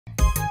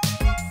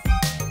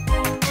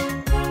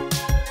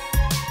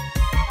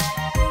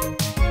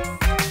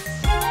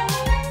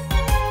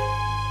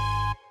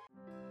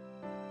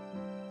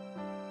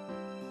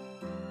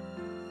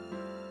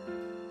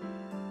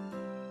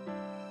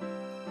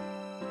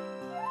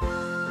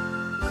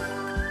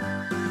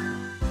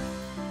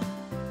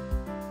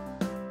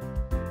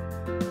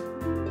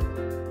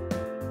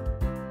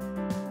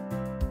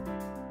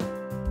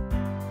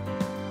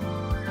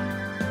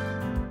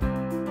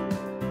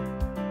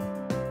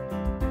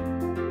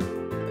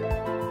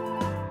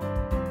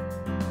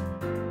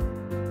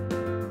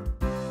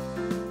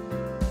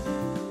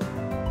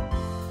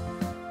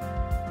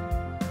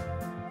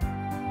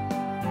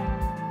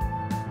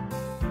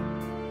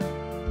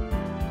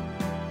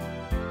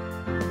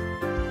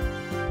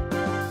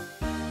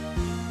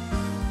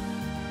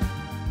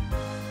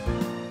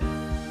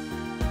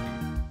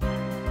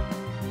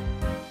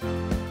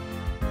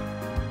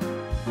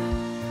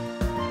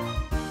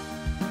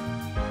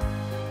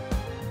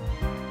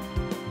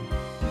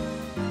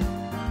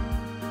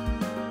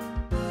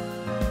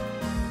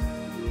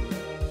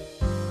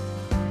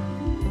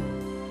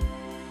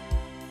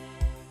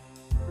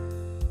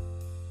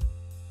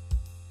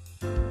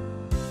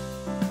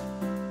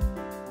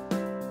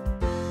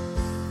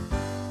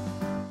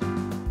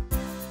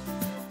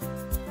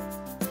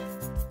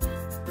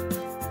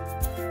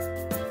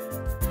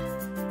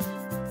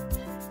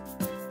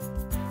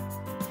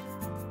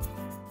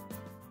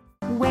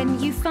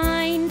When you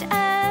find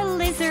a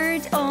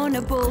lizard on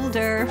a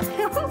boulder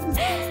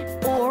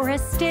or a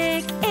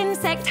stick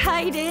insect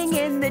hiding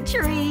in the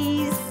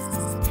trees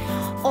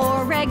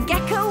or a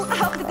gecko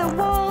up the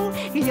wall,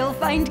 you'll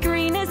find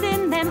green is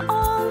in them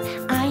all.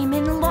 I'm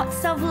in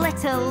lots of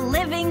little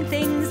living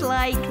things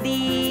like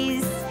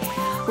these.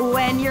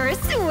 When you're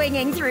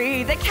swinging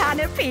through the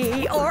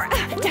canopy or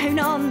down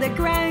on the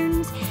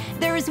ground,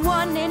 there's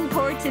one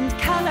important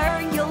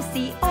colour you'll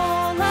see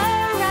all around.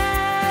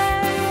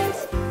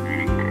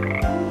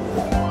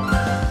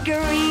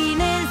 Green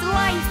is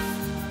life.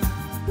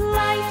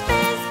 Life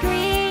is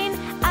green.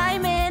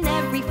 I'm in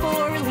every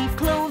four-leaf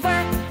clover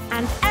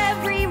and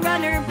every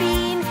runner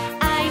bean.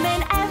 I'm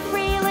in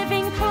every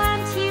living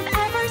plant you've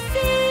ever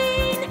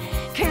seen.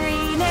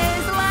 Green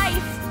is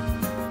life.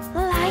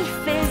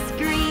 Life is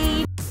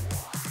green.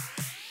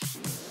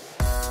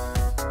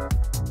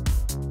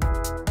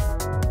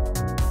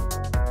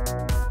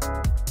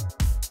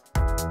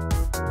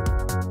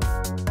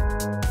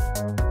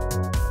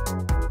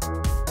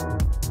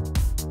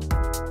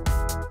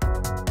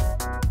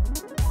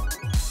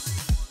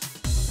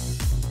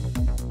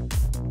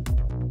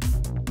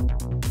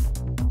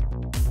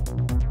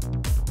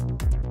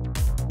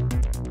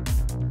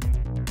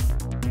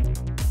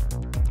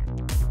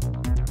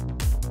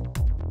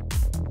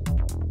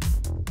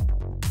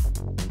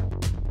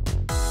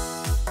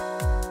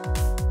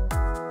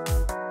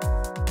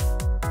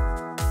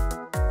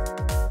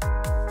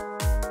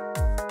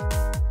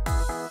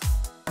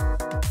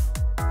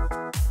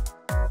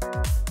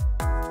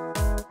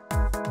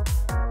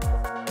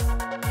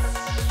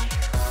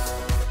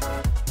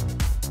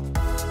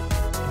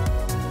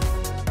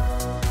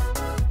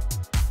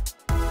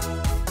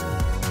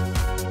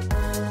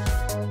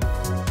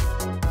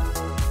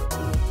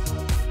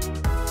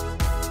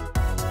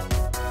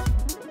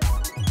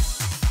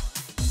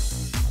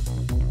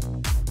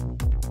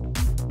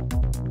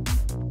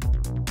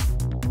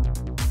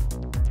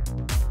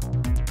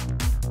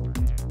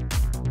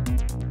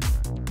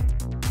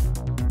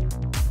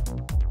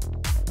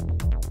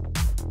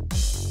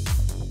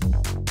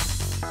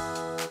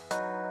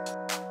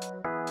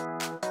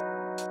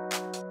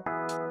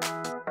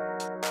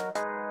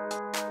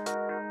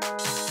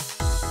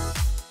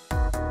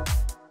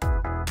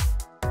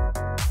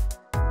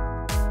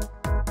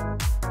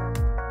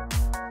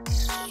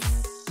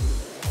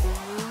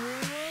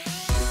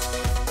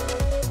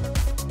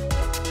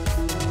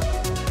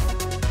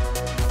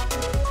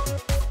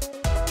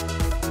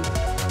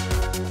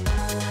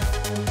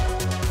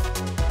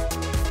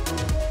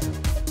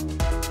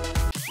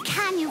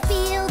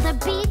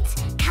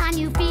 Can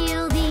you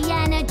feel the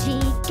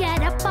energy?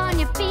 Get up on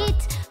your feet,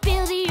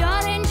 feel the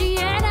orangey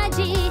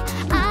energy.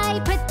 I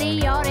put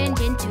the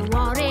orange into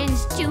orange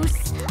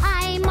juice.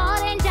 I'm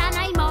orange and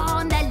I'm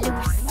on the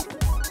loose.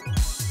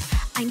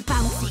 I'm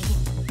bouncy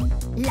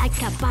like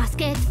a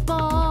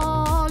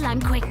basketball.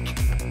 I'm quick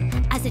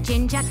as a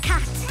ginger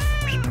cat.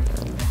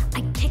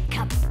 I kick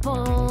up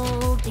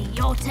all the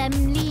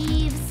autumn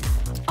leaves.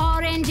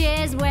 Orange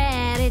is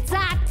where it's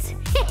at.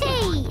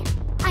 Hey!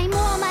 I'm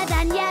warmer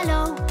than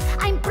yellow,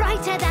 I'm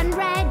brighter than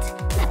red.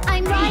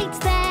 I'm right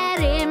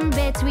there in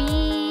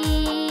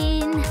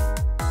between.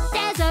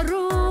 There's a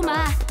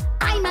rumour,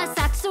 I'm a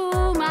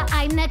satsuma.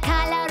 I'm the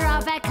colour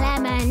of a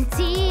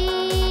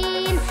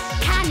clementine.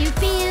 Can you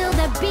feel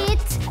the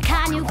beat?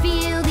 Can you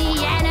feel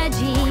the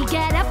energy?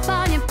 Get up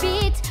on your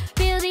feet,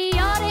 feel the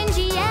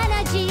orangey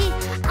energy.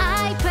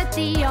 I put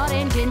the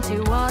orange into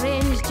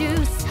orange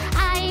juice.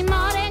 I'm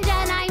orange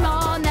and I'm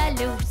on the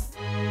loose.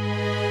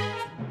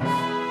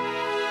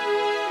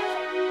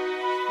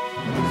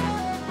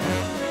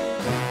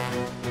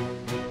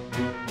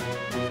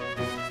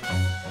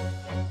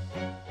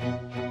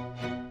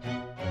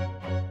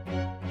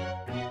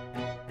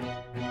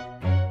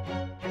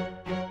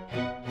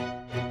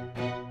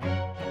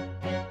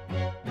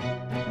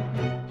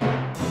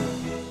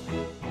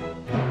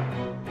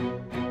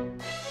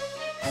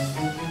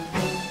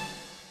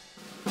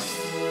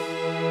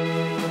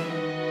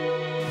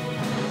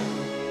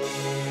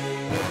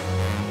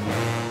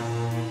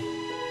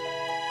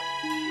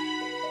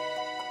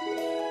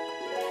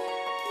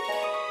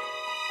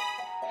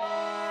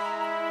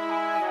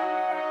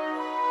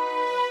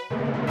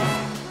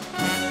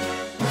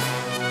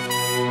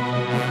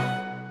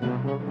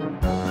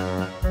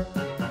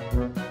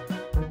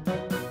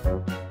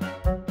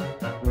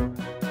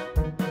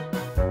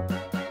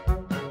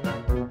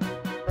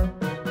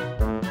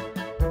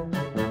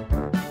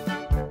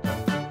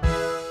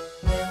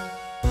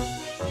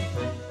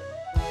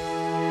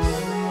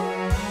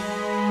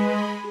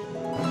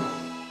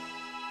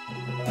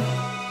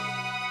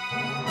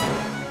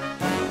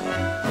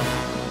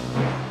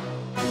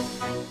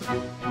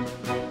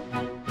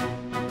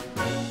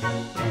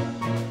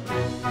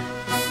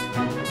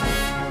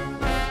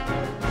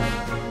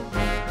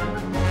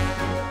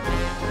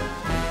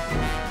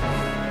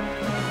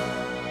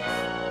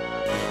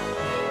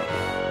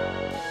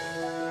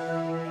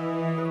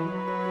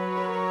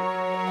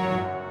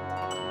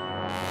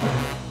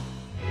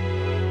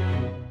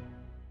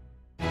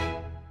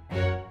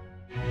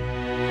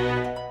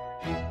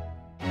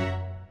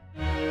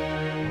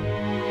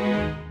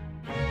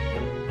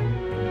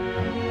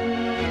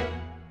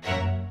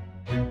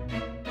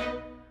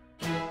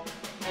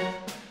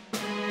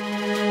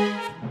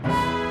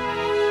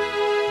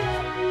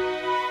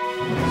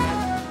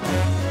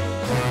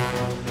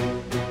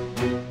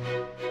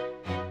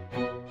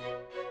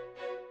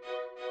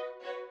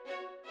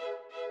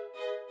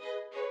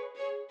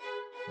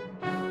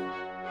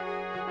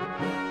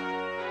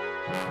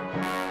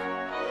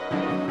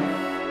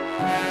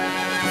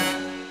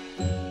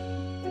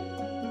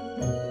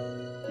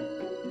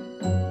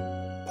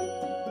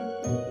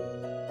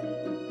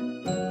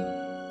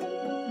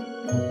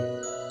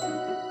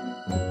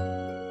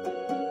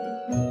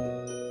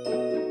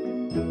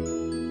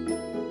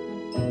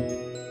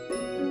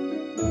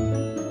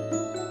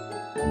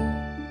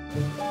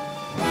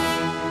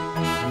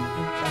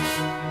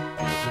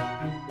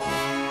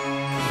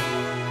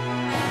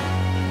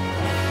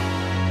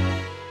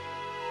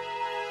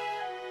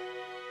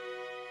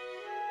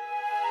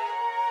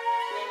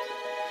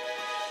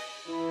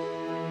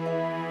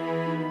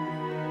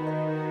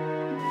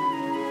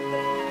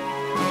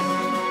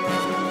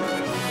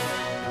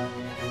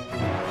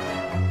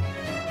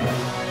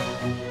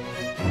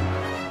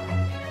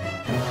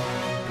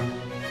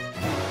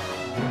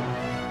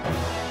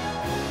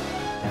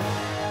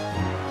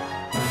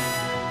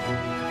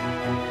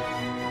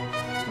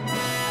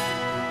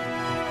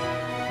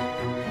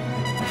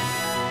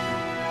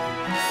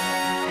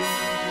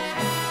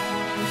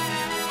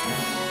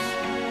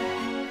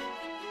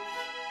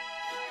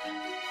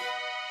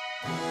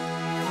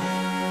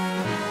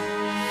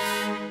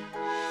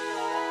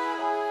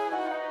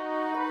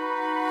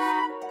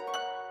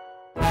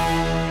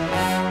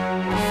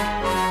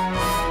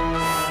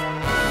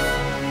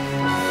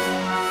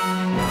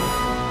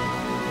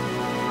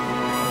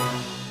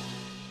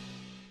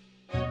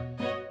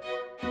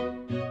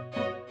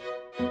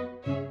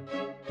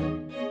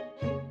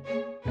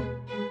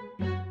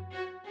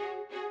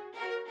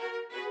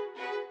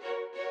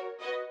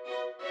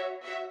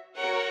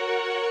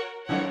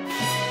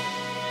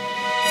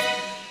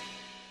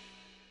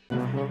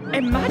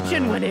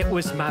 Imagine when it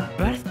was my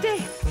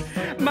birthday.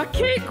 My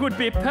cake would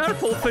be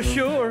purple for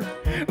sure,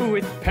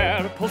 with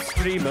purple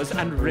streamers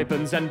and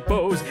ribbons and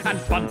bows and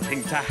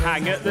bunting to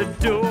hang at the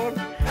door.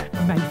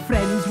 My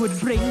friends would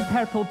bring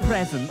purple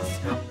presents,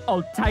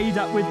 all tied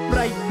up with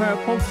bright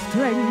purple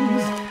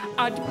strings.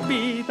 I'd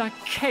be the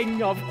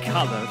king of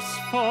colours,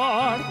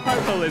 for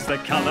purple is the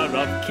colour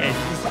of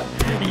kings.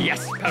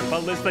 Yes,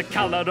 purple is the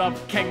colour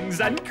of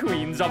kings and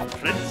queens, of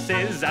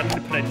princes and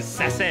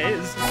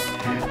princesses.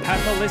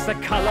 Purple is the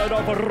colour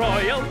of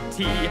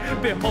royalty.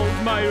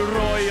 Behold my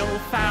royal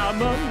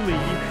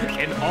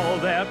family, in all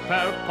their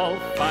purple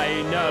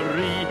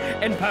finery,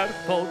 in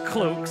purple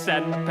cloaks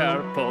and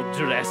purple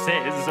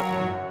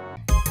dresses.